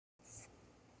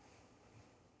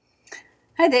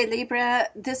Hi there, Libra.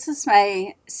 This is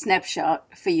my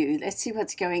snapshot for you. Let's see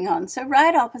what's going on. So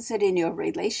right opposite in your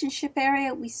relationship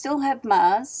area, we still have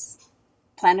Mars,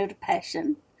 planet of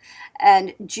passion,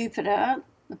 and Jupiter,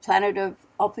 the planet of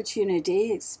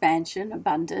opportunity, expansion,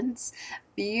 abundance.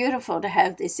 Beautiful to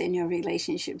have this in your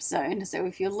relationship zone. So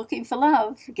if you're looking for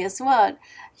love, guess what?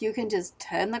 You can just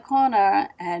turn the corner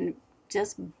and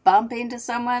just bump into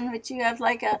someone which you have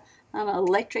like an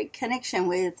electric connection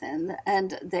with,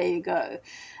 and there you go.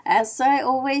 As I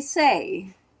always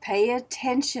say, pay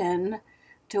attention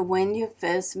to when you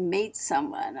first meet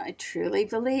someone. I truly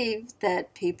believe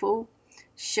that people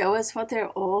show us what they're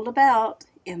all about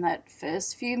in that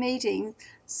first few meetings,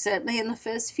 certainly in the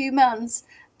first few months.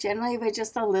 Generally, we're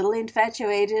just a little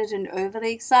infatuated and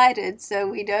overly excited, so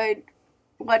we don't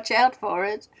watch out for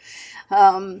it.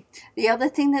 The other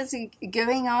thing that's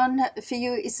going on for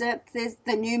you is that there's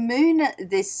the new moon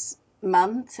this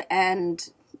month and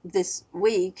this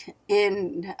week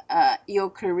in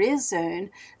your career zone.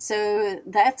 So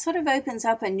that sort of opens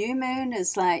up. A new moon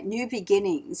is like new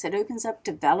beginnings. It opens up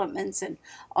developments and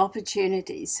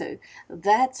opportunities. So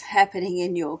that's happening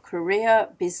in your career,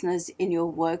 business, in your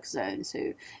work zone.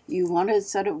 So you want to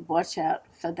sort of watch out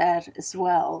for that as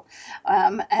well.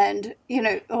 And, you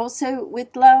know, also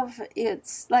with love,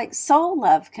 it's like soul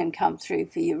love can come through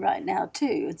for you right now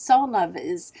too. And soul love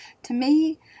is, to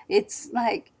me, it's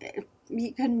like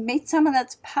you can meet someone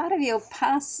that's part of your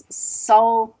past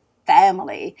soul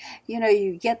family. You know,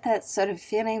 you get that sort of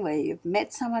feeling where you've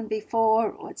met someone before,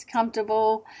 or it's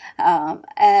comfortable,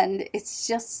 and it's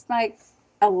just like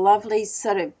a lovely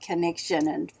sort of connection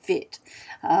and fit.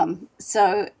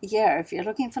 So yeah, if you're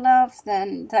looking for love,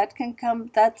 then that can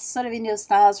come, that's sort of in your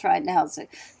stars right now. So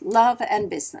love and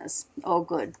business, all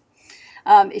good.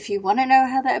 If you want to know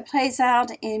how that plays out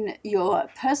in your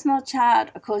personal chart,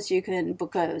 of course, you can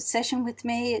book a session with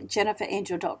me at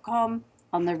jenniferangel.com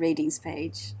on the readings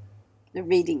page.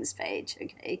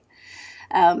 Okay.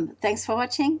 Thanks for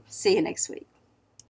watching. See you next week.